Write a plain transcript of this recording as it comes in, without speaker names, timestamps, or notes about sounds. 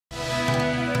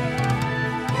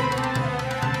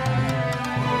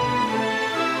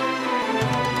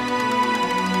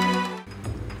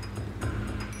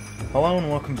Hello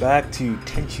and welcome back to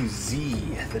Tenchu Z,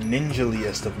 the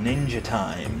ninjaliest of ninja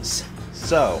times.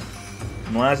 So,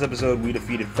 in the last episode we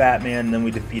defeated Fat Man, and then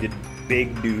we defeated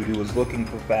Big Dude who was looking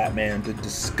for Fat Man to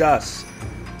discuss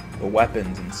the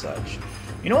weapons and such.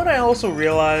 You know what I also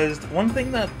realized? One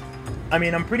thing that,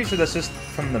 I'm pretty sure that's just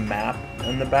from the map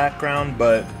in the background,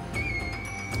 but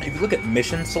if you look at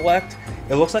Mission Select,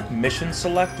 it looks like Mission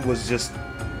Select was just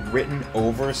written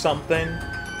over something.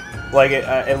 Like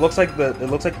it looks like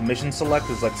Mission Select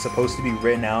is like supposed to be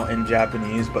written out in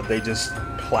Japanese, but they just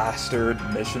plastered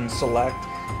Mission Select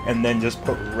and then just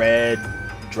put red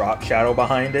drop shadow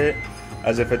behind it,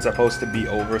 as if it's supposed to be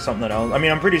over something else.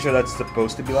 I'm pretty sure that's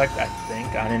supposed to be like that.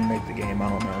 I didn't make the game, I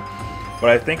don't know, but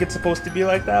I think it's supposed to be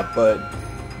like that. But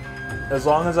as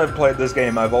long as I've played this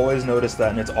game, I've always noticed that,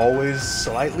 and it's always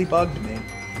slightly bugged me.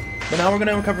 But now we're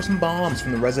gonna recover some bombs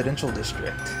from the residential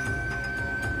district.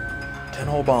 10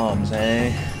 whole bombs, eh?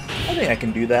 I think I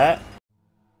can do that.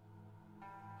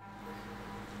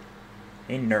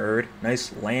 Hey, nerd.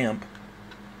 Nice lamp.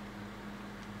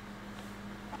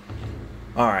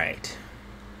 Alright.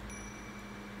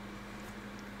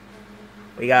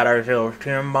 We got ourselves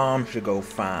 10 bombs to go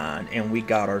find, and we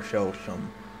got ourselves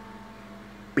some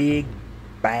big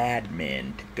bad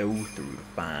men to go through to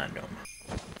find them.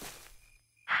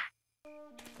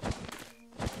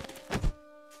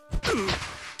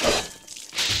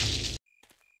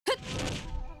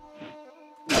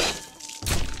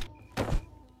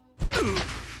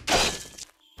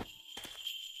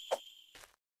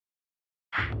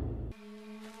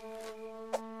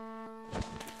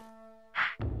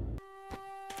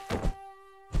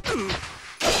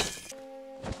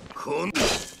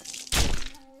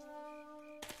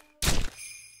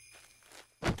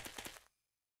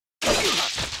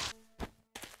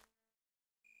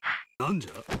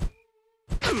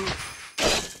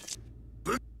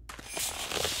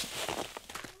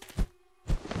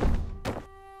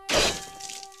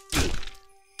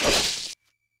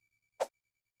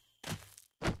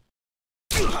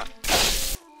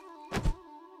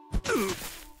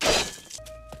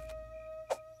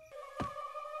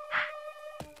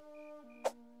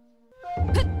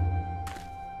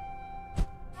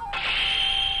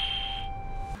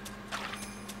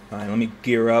 Alright, let me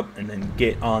gear up and then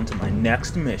get on to my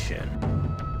next mission.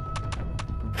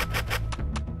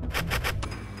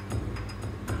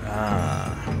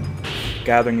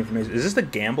 Gathering information. Is this the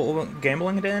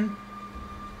gambling den?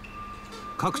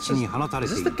 Is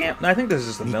this the gam? I think this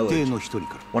is the village.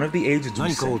 One of the agents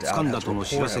we sent out has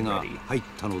report already.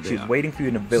 She's waiting for you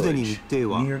in a village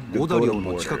near the Goto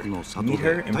border. Meet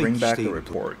her and bring back the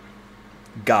report.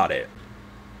 Got it.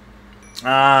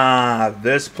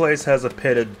 This place has a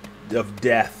pit of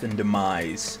death and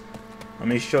demise. Let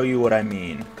me show you what I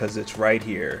mean, because it's right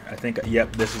here. I think,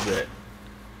 yep, this is it.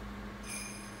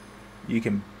 You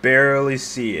can barely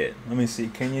see it. Let me see,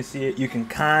 can you see it? You can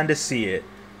kinda see it.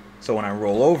 So when I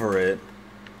roll over it...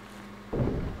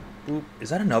 Oop, is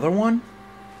that another one?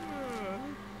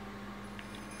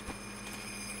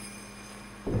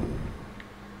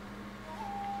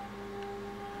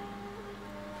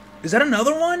 Is that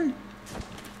another one?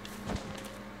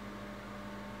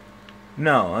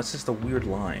 No, that's just a weird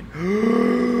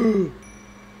line.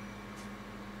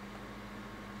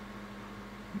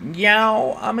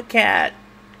 Yow, I'm a cat.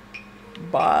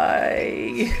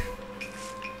 Bye.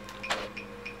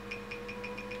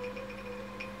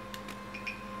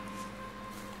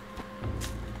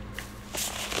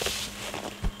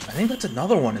 I think that's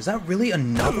another one. Is that really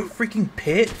another freaking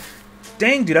pit?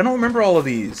 Dang, dude, I don't remember all of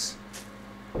these.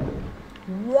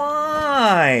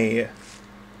 Why?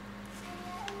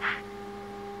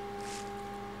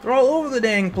 They're all over the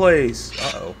dang place.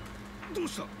 Uh-oh.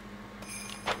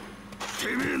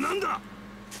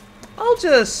 I'll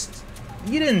just...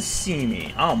 You didn't see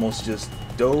me. I almost just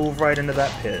dove right into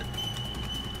that pit.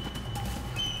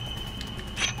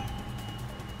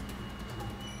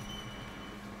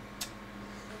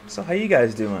 So how you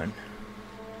guys doing?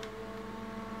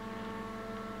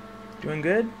 Doing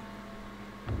good?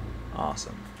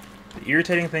 Awesome. The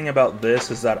irritating thing about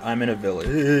this is that I'm in a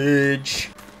village.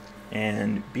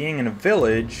 And being in a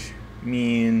village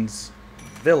means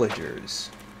villagers.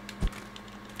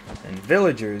 And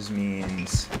villagers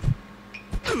means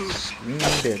screaming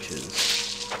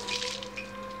bitches.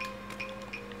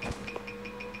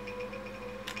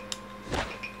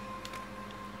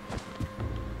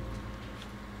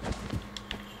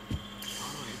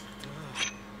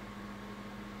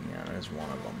 Yeah, there's one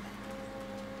of them.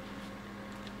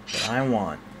 But I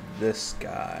want this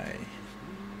guy.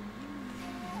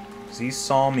 Because he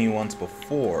saw me once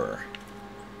before.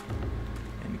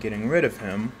 And getting rid of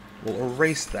him We'll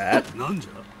erase that.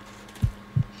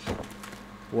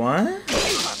 What?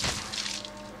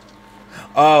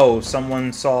 Oh,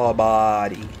 someone saw a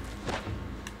body.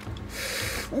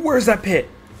 Where's that pit?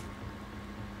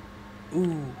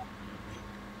 Ooh.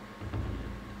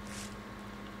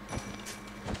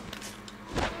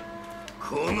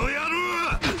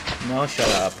 No, shut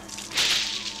up.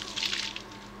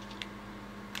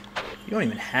 You don't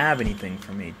even have anything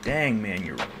for me. Dang, man,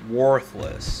 you're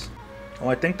worthless. Oh,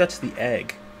 I think that's the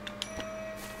egg.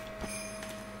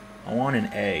 I want an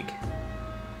egg.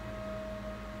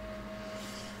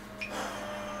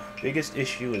 Biggest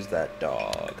issue is that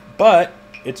dog. But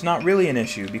it's not really an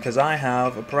issue because I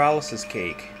have a paralysis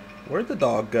cake. Where'd the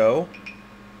dog go?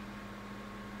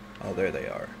 Oh, there they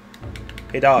are.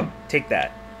 Hey, dog, take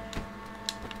that.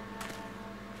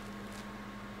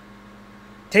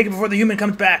 Take it before the human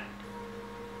comes back.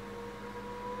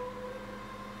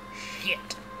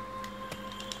 Shit.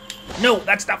 No,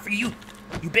 that's not for you,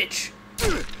 you bitch.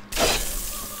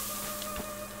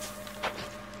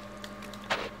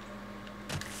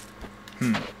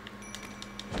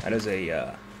 That is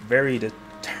a very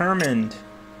determined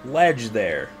ledge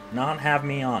there. Not have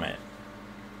me on it.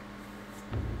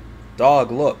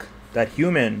 Dog, look. That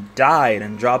human died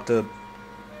and dropped a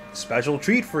special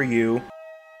treat for you.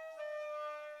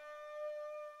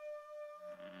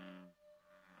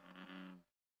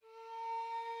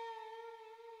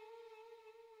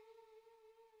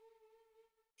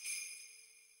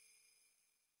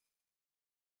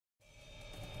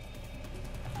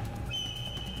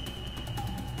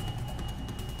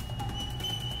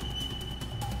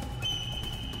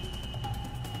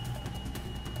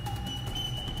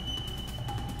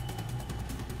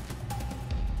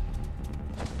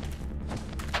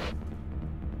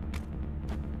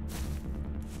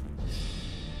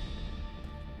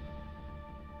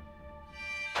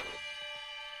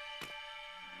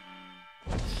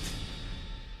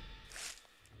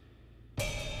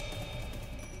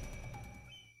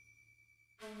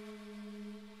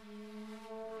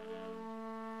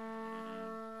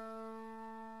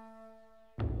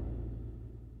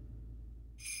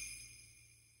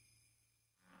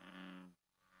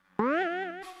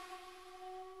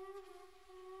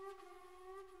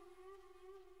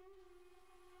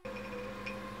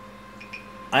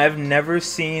 I've never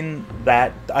seen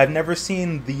that. I've never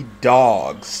seen the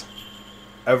dogs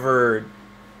ever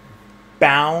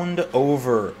bound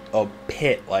over a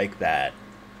pit like that.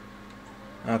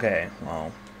 Okay,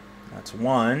 well, that's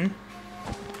one.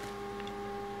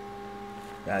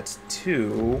 That's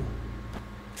two.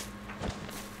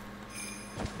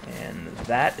 And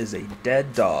that is a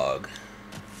dead dog.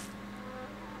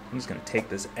 I'm just gonna take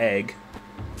this egg.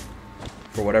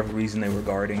 For whatever reason they were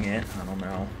guarding it. I don't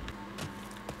know.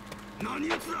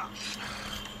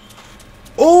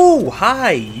 Oh,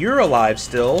 hi! You're alive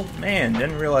still. Man,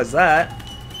 didn't realize that.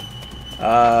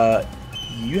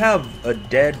 You have a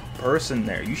dead person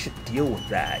there. You should deal with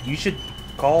that. You should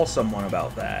call someone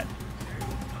about that.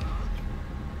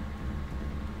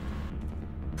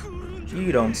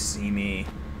 You don't see me.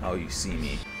 Oh, you see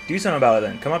me. Do something about it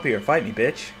then. Come up here. Fight me,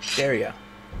 bitch. Dare ya.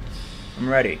 I'm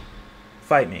ready.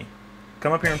 Fight me.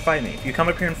 Come up here and fight me. If you come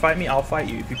up here and fight me, I'll fight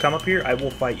you. If you come up here, I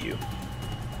will fight you.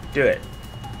 Do it.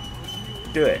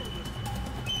 Do it.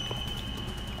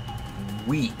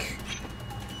 Weak.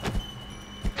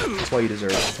 That's why you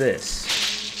deserve this.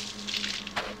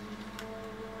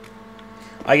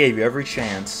 I gave you every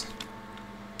chance.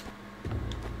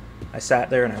 I sat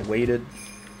there and I waited.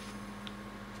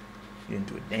 You didn't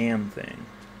do a damn thing.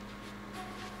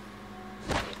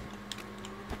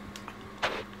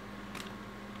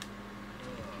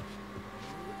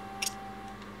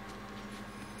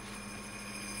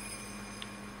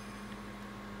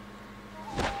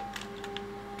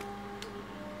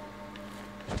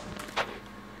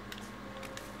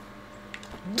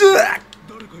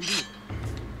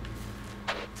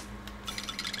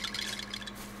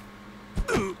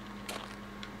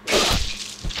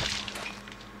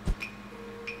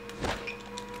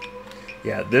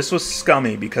 Yeah, this was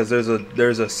scummy because there's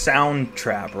a sound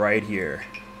trap right here.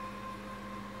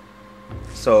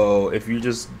 So if you're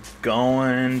just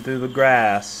going through the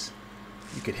grass,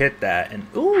 you could hit that and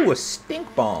ooh, a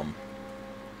stink bomb.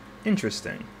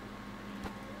 Interesting.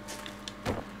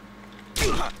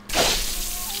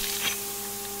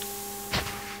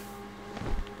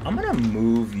 I'm gonna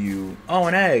move you. Oh,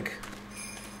 an egg.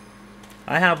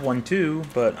 I have one too,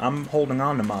 but I'm holding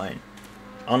on to mine.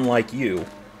 Unlike you.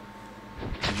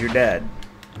 'Cause you're dead.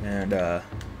 And, I'm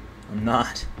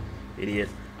not. Idiot.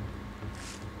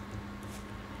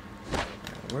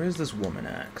 Where is this woman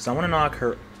at? Because I want to knock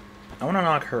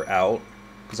her out.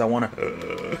 because I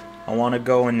wanna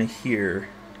go in here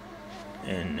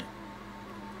and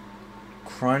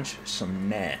crunch some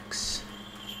necks.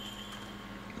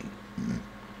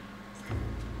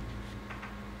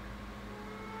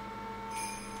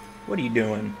 What are you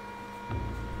doing?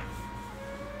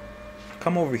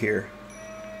 Come over here.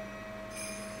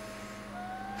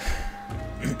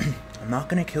 I'm not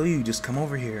gonna kill you, just come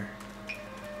over here.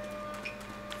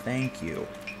 Thank you.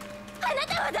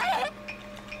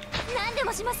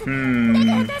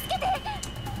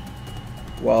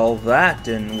 Well, that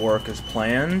didn't work as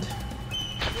planned.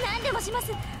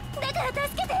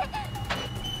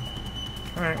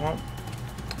 Alright, well,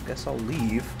 I guess I'll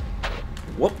leave.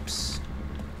 Whoops.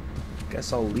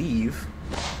 Guess I'll leave.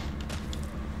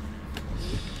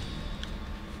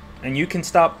 And you can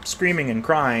stop screaming and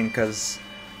crying, because,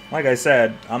 like I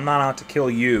said, I'm not out to kill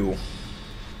you.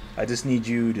 I just need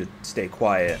you to stay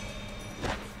quiet.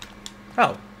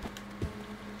 Oh.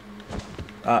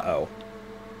 Uh-oh.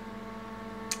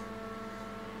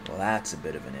 Well, that's a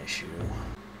bit of an issue.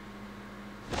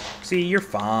 See, you're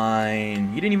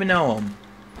fine. You didn't even know him.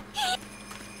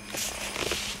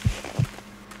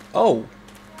 Oh.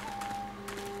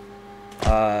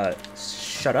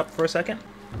 Shut up for a second.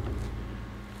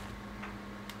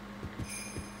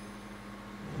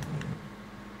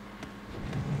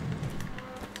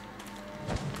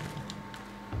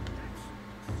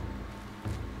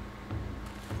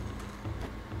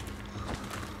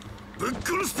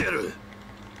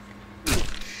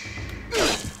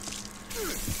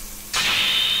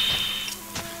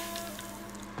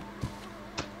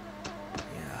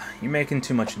 You're making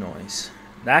too much noise.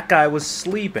 That guy was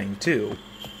sleeping, too.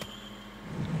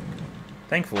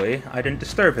 Thankfully, I didn't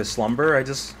disturb his slumber, I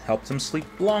just helped him sleep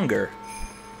longer.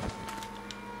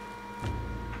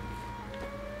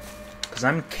 Because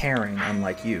I'm caring,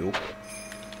 unlike you.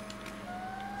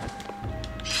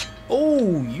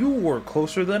 Oh, you were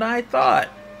closer than I thought.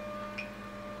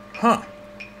 Huh.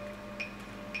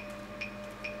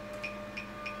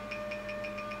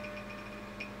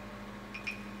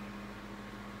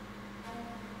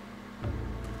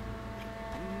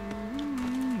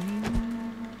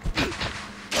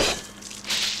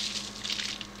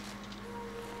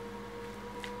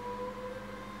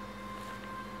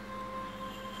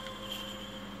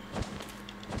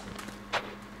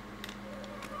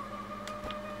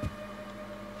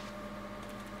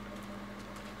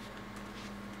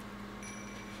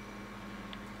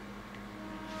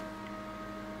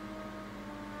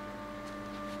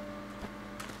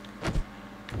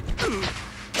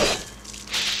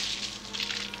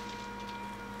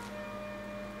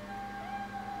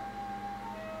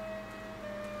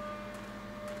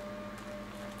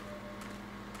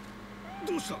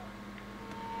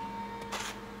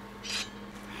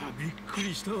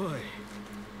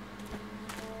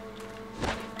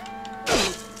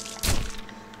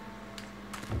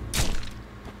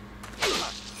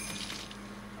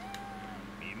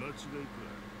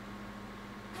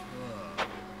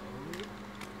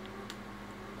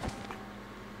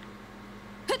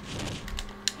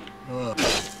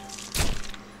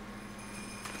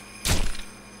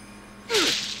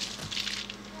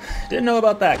 Didn't know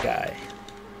about that guy.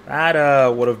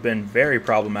 That would have been very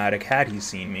problematic had he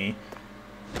seen me.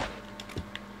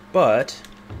 But,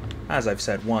 as I've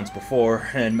said once before,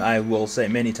 and I will say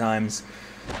many times,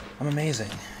 I'm amazing.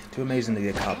 Too amazing to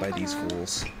get caught by these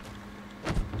fools.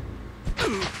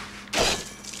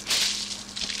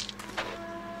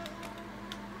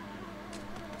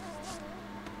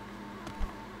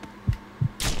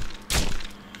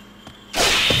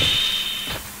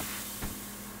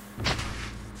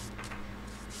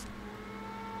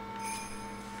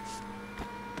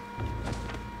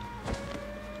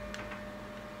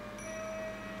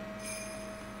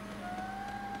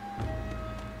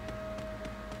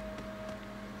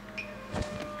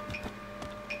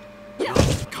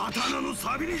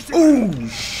 Oh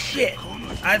shit!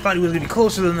 I thought he was gonna be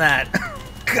closer than that.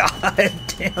 God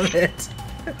damn it!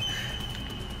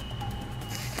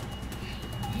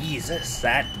 Jesus,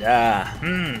 that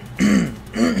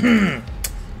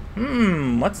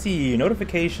let's see,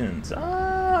 notifications.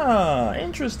 Ah,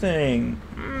 interesting.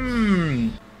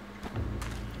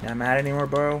 Not mad anymore,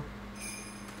 bro?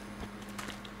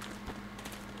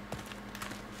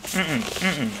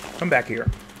 Come back here.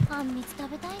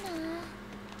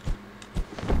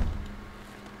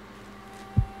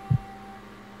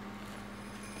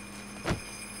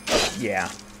 Yeah.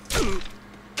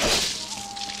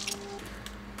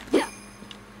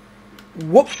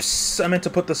 Whoops! I meant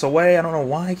to put this away. I don't know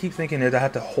why I keep thinking that I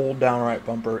have to hold down right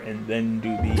bumper and then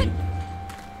do the...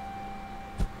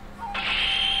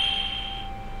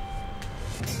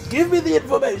 Give me the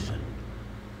information.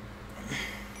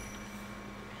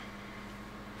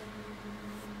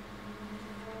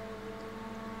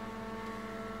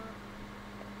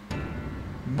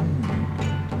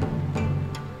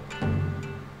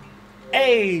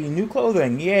 Hey, new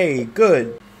clothing. Yay,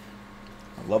 good.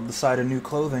 I love the sight of new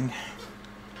clothing.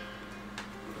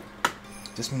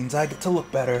 Just means I get to look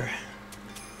better.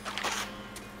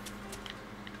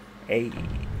 Hey.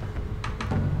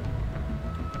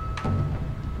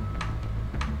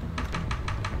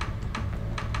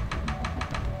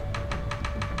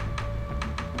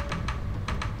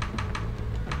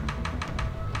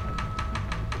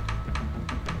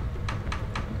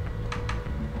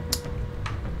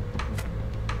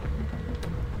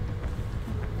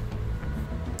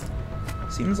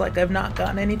 Seems like I've not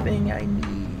gotten anything I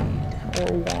need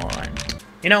or want.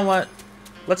 You know what?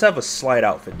 Let's have a slight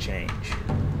outfit change.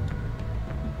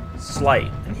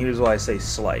 Slight, and here's why I say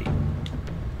slight. I'm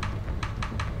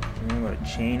gonna go to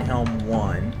chain helm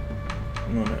 1.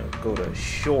 I'm gonna go to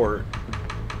short.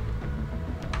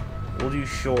 We'll do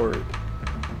short.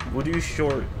 We'll do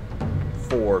short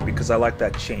 4 because I like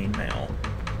that chainmail.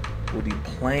 We'll do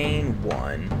plain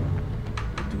 1.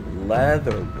 We'll do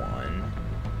leather 1.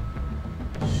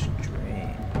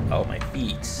 Oh, my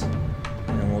feet.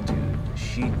 And then we'll do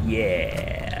sheet.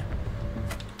 Yeah.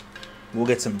 We'll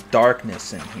get some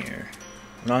darkness in here.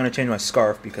 I'm not going to change my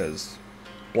scarf because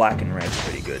black and red's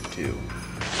pretty good too.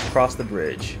 Cross the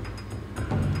bridge.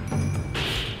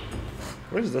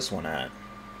 Where's this one at?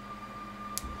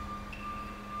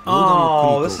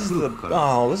 Oh, this is the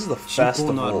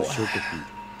festival.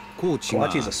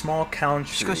 Kawachi is a small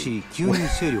country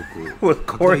with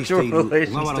cordial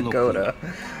relations to Goda.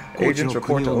 Agents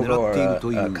report to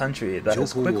Ogo a country that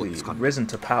has quickly risen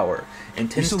to power,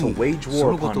 intends to wage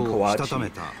war upon Kawachi.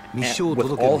 And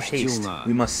with all haste,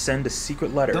 we must send a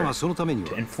secret letter to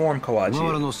inform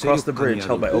Kawachi, cross the bridge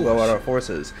held by Ogawara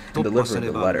forces, and deliver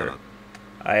the letter.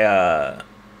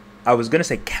 I was gonna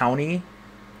say county,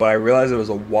 but I realized there was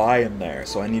a Y in there,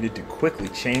 so I needed to quickly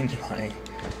change my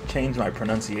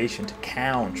pronunciation to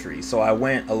country. So I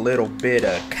went a little bit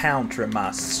of country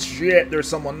my shit. There's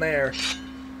someone there.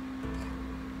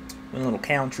 A little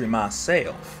country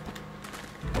myself.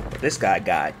 But this guy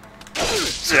got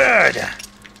dead.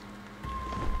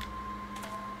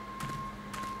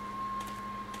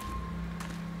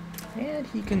 And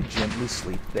he can gently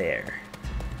sleep there.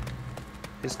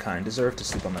 His kind deserve to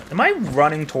sleep on that. Am I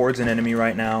running towards an enemy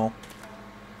right now?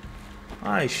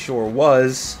 I sure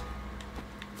was.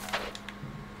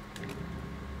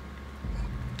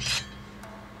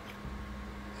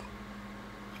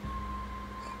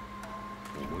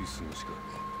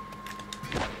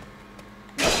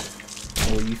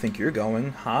 Where you think you're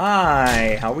going?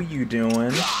 Hi, how are you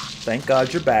doing? Thank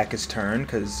God your back is turned,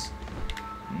 because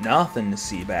nothing to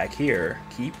see back here.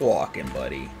 Keep walking,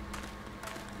 buddy.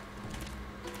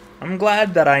 I'm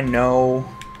glad that I know...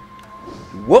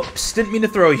 Whoops! Didn't mean to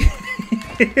throw you.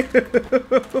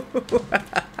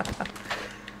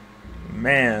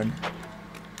 Man.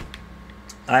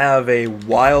 I have a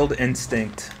wild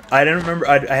instinct. I didn't remember...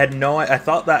 I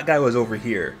thought that guy was over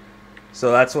here.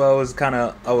 So that's why I was kind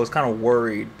of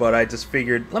worried, but I just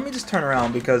figured, let me just turn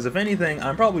around, because if anything,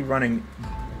 I'm probably running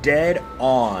dead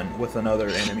on with another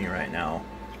enemy right now.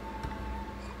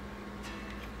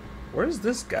 Where's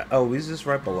this guy? Oh, he's just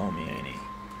right below me, ain't he?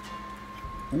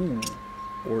 Ooh,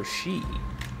 or she.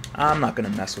 I'm not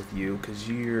gonna mess with you, because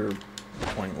you're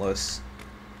pointless.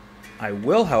 I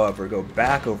will, however, go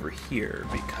back over here,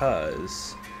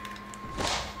 because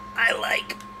I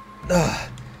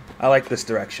like this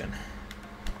direction.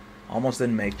 Almost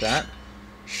didn't make that.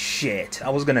 Shit, I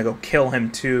was gonna go kill him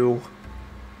too.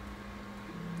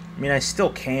 I mean, I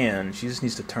still can. She just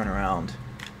needs to turn around.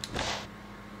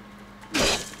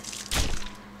 Just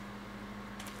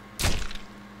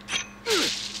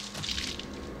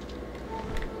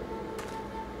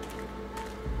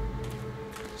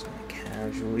gonna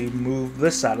casually move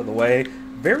this out of the way.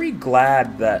 Very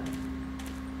glad that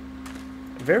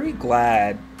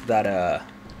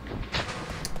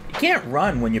you can't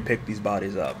run when you pick these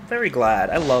bodies up. Very glad.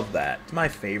 I love that. It's my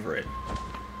favorite.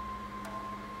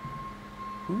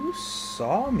 Who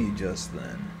saw me just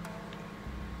then?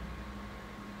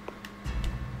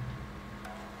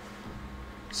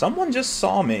 Someone just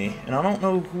saw me, and I don't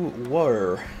know who it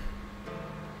were.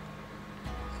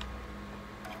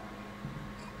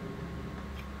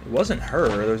 It wasn't her.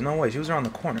 There's no way. She was around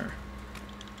the corner.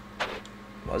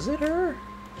 Was it her?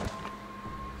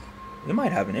 We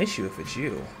might have an issue if it's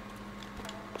you.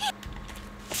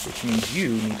 Which means you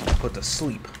need to be put to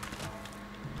sleep.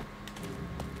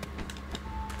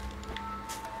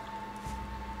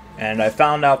 And I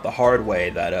found out the hard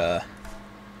way that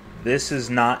this is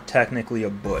not technically a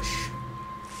bush.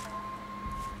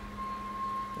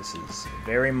 This is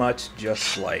very much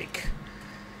just like...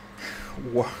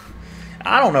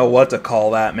 I don't know what to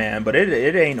call that, man, but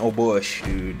it ain't no bush,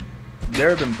 dude. There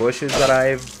have been bushes that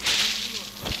I've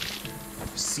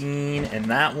seen, and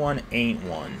that one ain't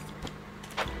one.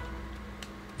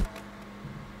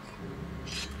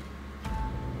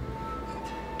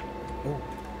 Oh.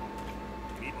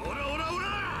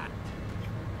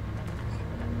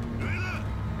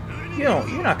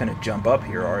 You're not gonna jump up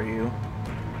here, are you?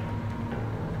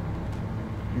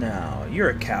 No, you're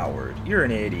a coward. You're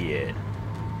an idiot.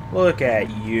 Look at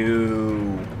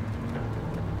you.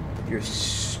 Your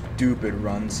stupid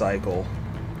run cycle.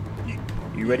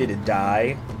 You ready to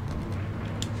die?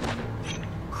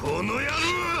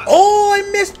 Oh, I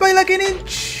missed by like an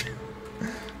inch.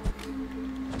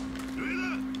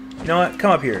 You know what?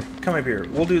 Come up here. Come up here.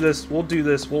 We'll do this. We'll do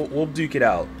this. We'll duke it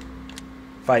out.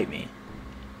 Fight me.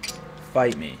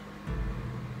 Fight me.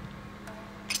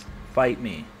 Fight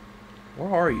me. Where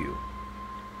are you?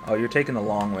 Oh, you're taking the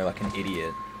long way like an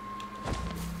idiot.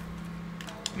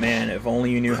 Man, if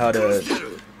only you knew how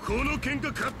to...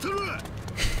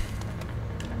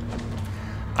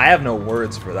 I have no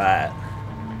words for that.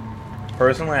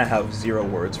 Personally, I have 0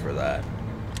 words for that.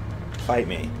 Fight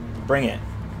me. Bring it.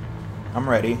 I'm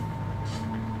ready.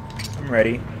 I'm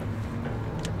ready.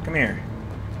 Come here.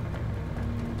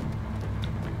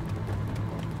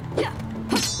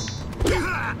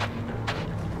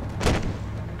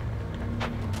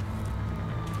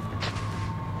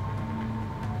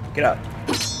 Get up.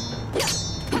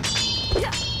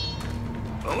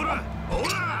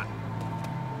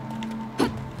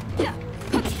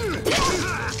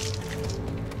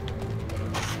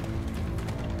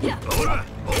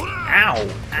 Ow!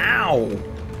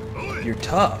 Ow! You're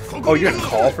tough. Oh, you're gonna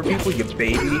call for people, you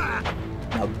baby?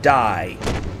 Now die.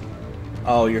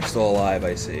 Oh, you're still alive,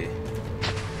 I see.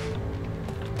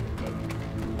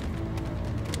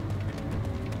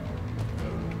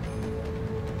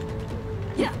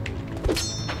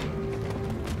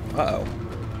 Uh-oh.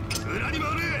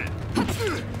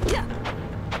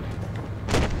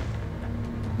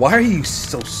 Why are you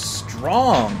so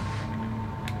strong?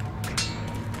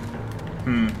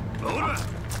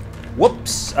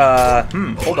 Whoops.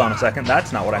 Hold on a second.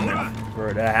 That's not what I meant for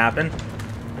it to happen.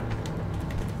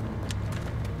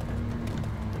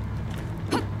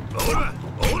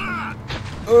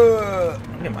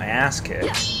 I'm getting my ass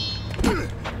kicked.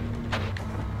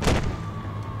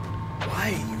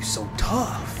 Why are you so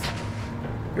tough?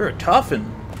 You're a toughin'.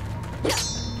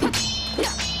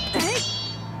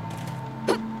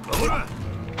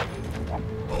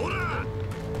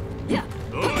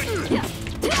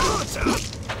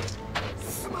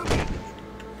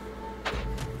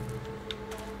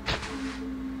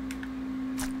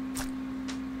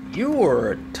 You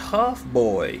are a tough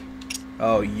boy.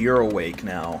 Oh, you're awake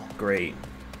now. Great.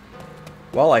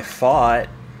 Well, I fought.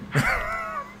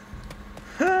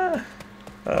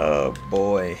 Oh,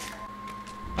 boy.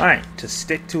 Alright, to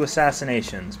stick to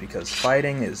assassinations, because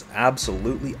fighting is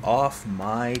absolutely off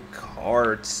my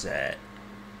card set.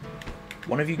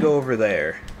 One of you go over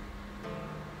there.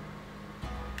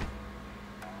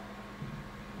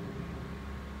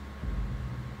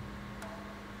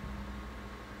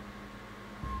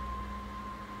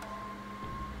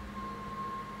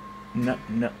 No,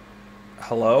 no.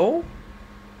 Hello?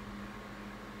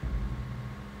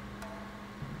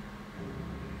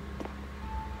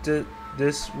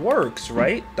 This works,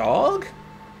 right, dog?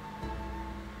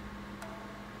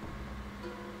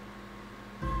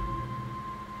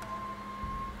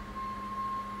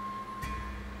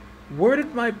 Where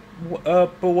did my...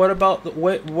 but what about the...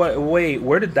 Wait,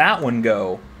 where did that one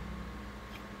go?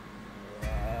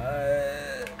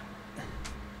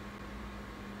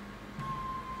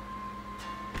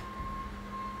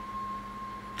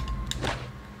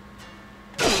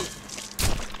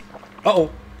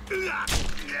 Uh-oh.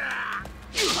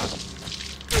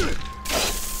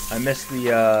 I missed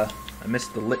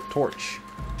the lit torch.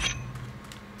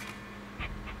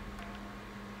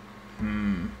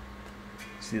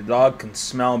 See, the dog can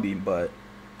smell me, but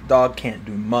the dog can't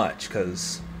do much,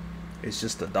 because it's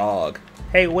just a dog.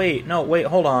 Hey, wait, no, wait,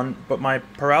 hold on, but my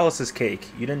paralysis cake,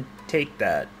 you didn't take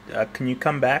that. Can you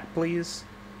come back, please?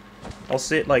 I'll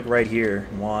sit, like, right here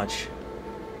and watch.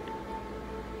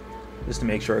 Just to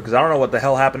make sure, because I don't know what the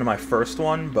hell happened to my first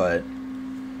one, but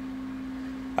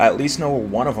I at least know where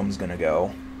one of them's gonna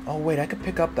go. Oh, wait, I could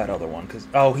pick up that other one, because...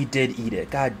 Oh, he did eat it.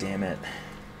 God damn it.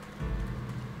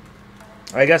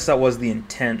 I guess that was the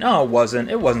intent. No, it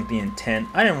wasn't. It wasn't the intent.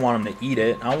 I didn't want him to eat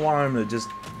it. I wanted him to just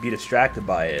be distracted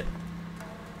by it.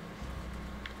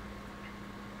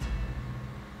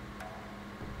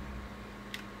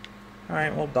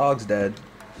 Alright, well, dog's dead.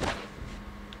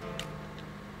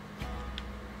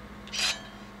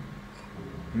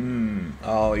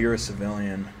 Oh, you're a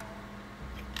civilian.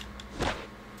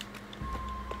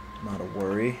 Not a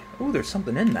worry. Ooh, there's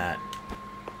something in that.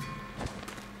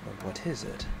 What is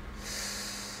it?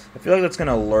 I feel like that's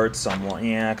gonna alert someone.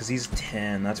 Yeah, because he's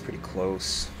 10. That's pretty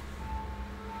close.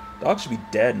 Dog should be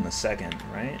dead in a second,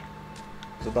 right?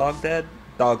 Is the dog dead?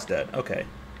 Dog's dead. Okay.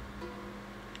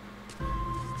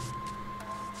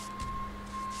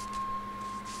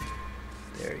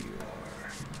 There you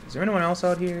are. Is there anyone else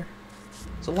out here?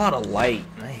 There's a lot of light.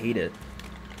 I hate it.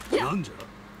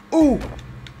 Ooh!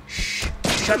 Shh!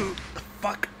 Shut the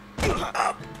fuck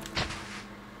up!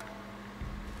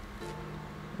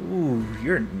 Ooh,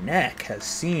 your neck has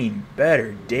seen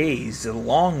better days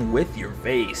along with your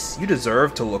face. You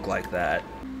deserve to look like that.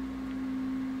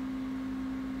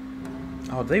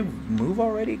 Oh, they move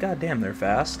already? God damn, they're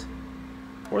fast.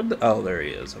 Where'd the... Oh, there he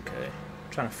is. Okay.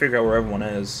 I'm trying to figure out where everyone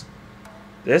is.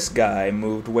 This guy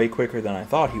moved way quicker than I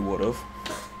thought he would have.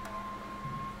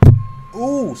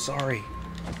 Ooh, sorry.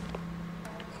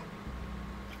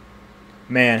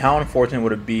 Man, how unfortunate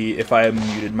would it be if I had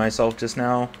muted myself just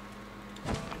now?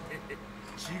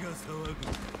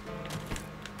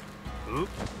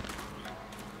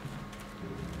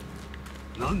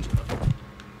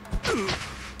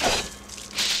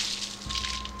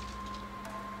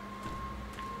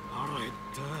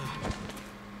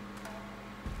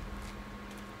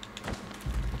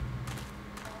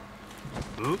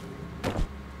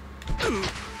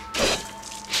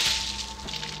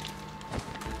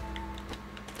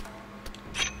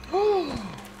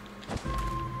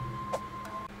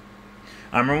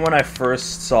 I remember when I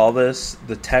first saw this,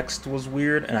 the text was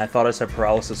weird, and I thought it said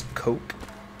paralysis coke.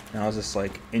 And I was just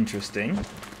like, interesting.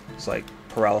 It's like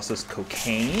paralysis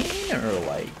cocaine, or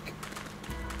like,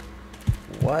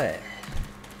 what?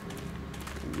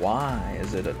 Why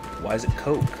is it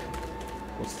coke?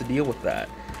 What's the deal with that?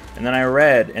 And then I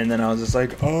read, and then I was just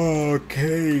like, oh,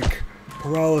 cake,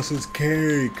 paralysis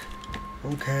cake,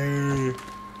 okay.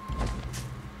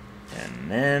 And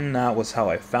then that was how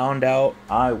I found out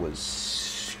I was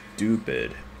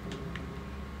stupid.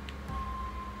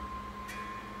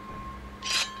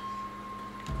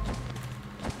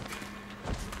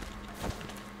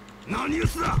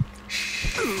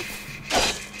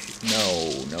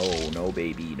 No,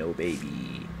 baby, no,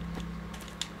 baby.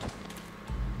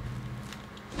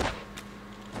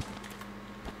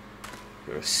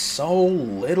 There's so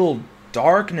little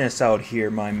darkness out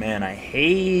here, my man. I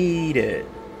hate it.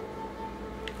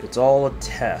 It's all a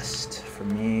test for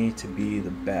me to be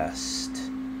the best.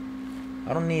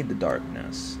 I don't need the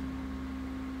darkness.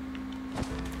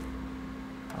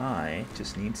 I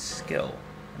just need skill,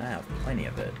 and I have plenty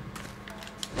of it.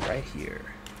 Right here.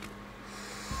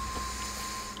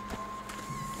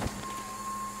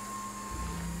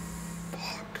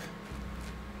 Fuck.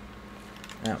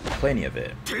 I have plenty of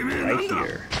it. Right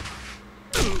here.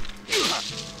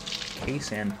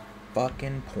 Case and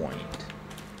fucking point.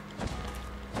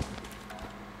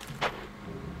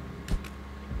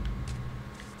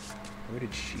 Where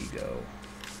did she go?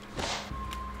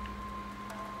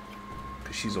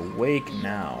 Because she's awake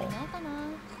now.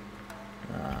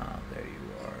 Ah, there you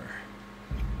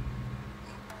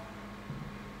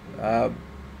are.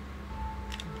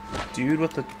 Dude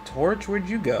with the torch, where'd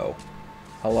you go?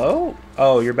 Hello?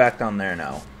 Oh, you're back down there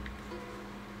now.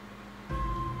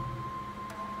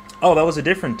 Oh, that was a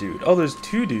different dude. Oh, there's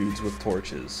two dudes with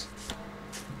torches.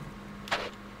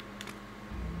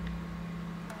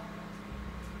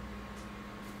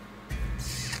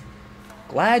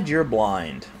 Glad you're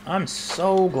blind. I'm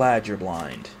so glad you're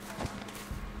blind.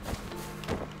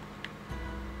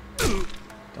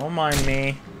 Don't mind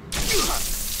me.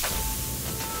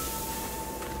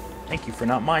 Thank you for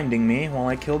not minding me while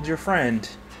I killed your friend,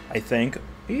 I think. Are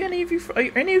any of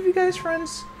you guys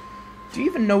friends? Do you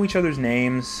even know each other's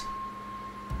names?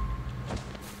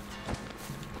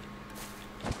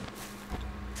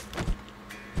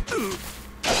 Now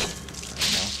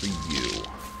for you.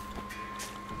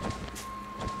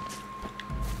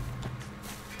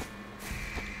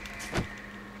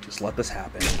 Just let this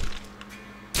happen.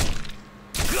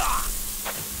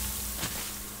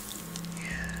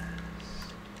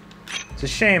 It's a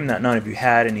shame that none of you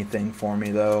had anything for me,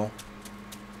 though.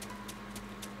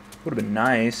 Would have been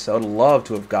nice. I would love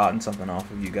to have gotten something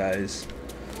off of you guys.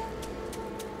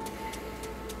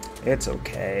 It's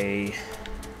okay.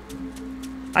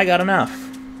 I got enough.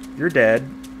 You're dead.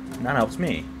 And that helps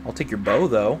me. I'll take your bow,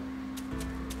 though.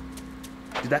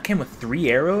 Dude, that came with 3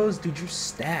 arrows? Dude, you're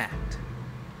stacked.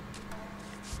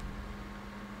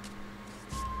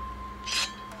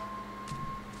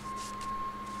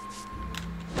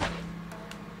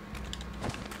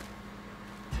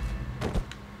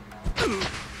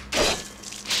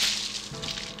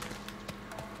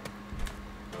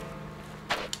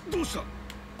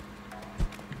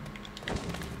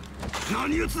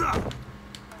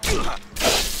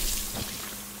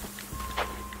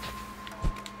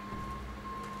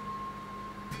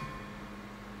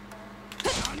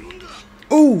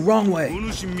 Ooh, wrong way.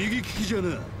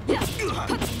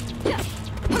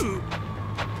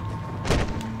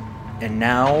 And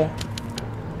now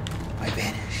I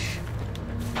vanish.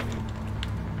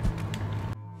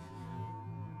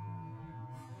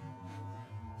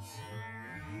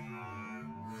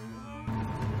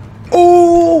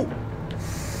 Oh!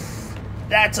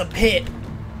 That's a pit.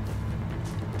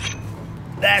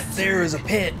 That there is a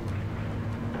pit.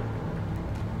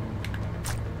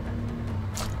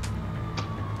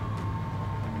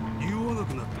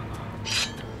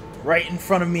 Right in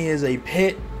front of me is a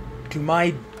pit to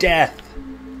my death.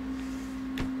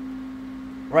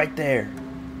 Right there.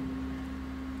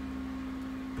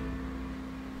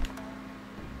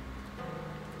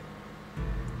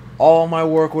 All my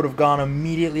work would have gone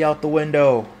immediately out the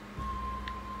window.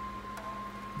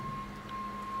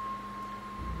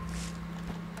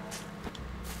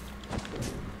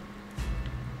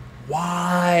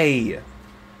 Why?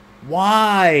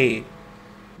 Why?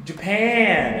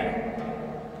 Japan!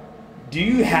 Do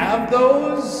you have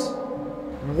those?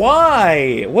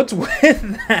 Why? What's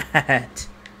with that?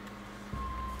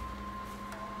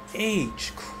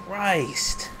 H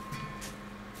Christ.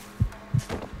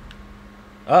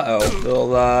 Uh-oh.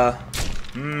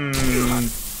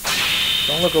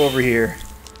 Don't look over here.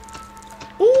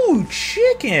 Ooh,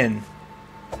 chicken!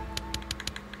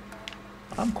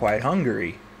 I'm quite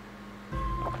hungry.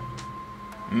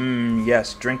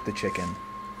 Yes, drink the chicken.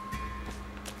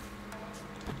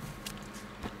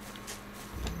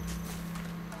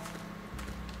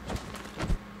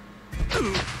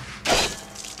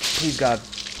 Please God,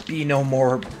 be no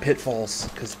more pitfalls,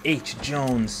 because H.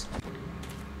 Jones.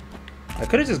 I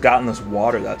could have just gotten this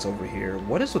water that's over here.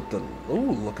 What is with the...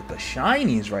 Ooh, look at the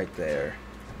shinies right there.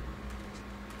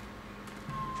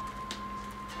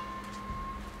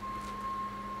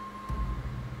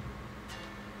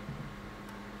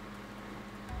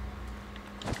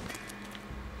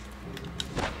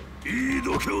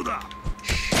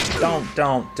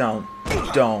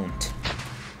 Don't.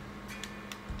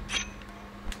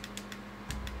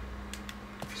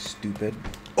 Stupid.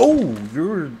 Oh,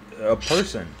 you're a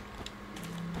person.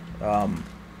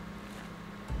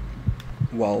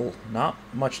 Well, not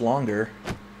much longer.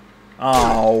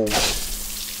 Oh.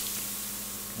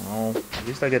 Well, at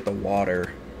least I get the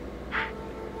water.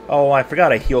 Oh, I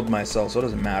forgot I healed myself, so it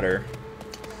doesn't matter.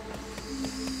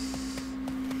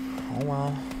 Oh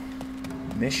well.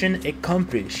 Mission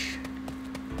accomplished.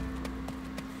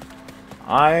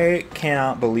 I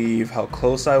cannot believe how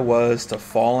close I was to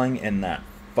falling in that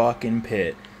fucking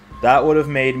pit. That would have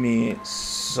made me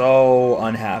so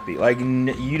unhappy. Like,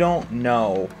 you don't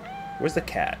know. Where's the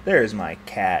cat? There's my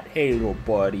cat. Hey, little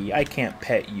buddy. I can't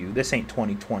pet you. This ain't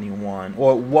 2021.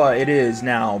 Well, what it is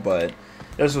now, but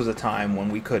this was a time when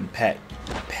we couldn't pet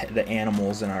the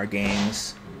animals in our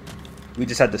games. We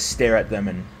just had to stare at them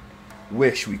and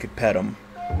wish we could pet them.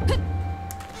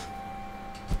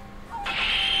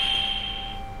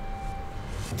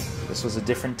 This was a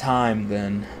different time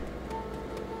then.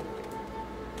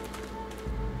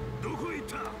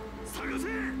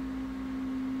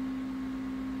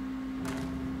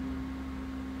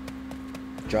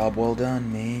 Job well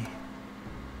done, me.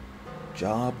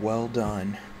 Job well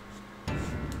done.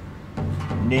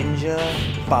 Ninja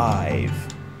 5.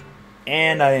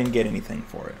 And I didn't get anything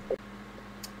for it. I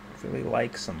really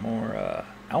like some more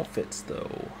outfits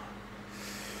though.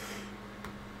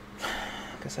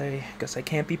 Guess I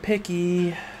can't be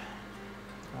picky.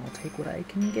 I'll take what I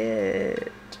can get.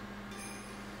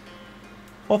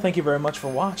 Well, thank you very much for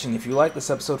watching. If you like this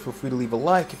episode, feel free to leave a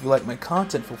like. If you like my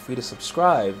content, feel free to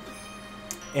subscribe.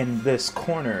 In this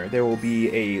corner, there will be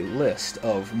a list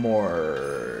of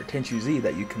more Tenchu Z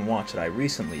that you can watch that I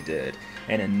recently did.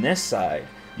 And in this side,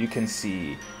 you can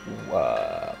see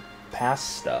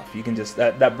past stuff. You can just,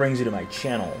 that brings you to my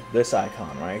channel. This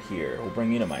icon right here will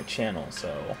bring you to my channel.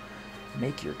 So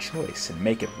make your choice and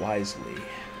make it wisely.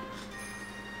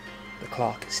 The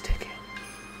clock is ticking.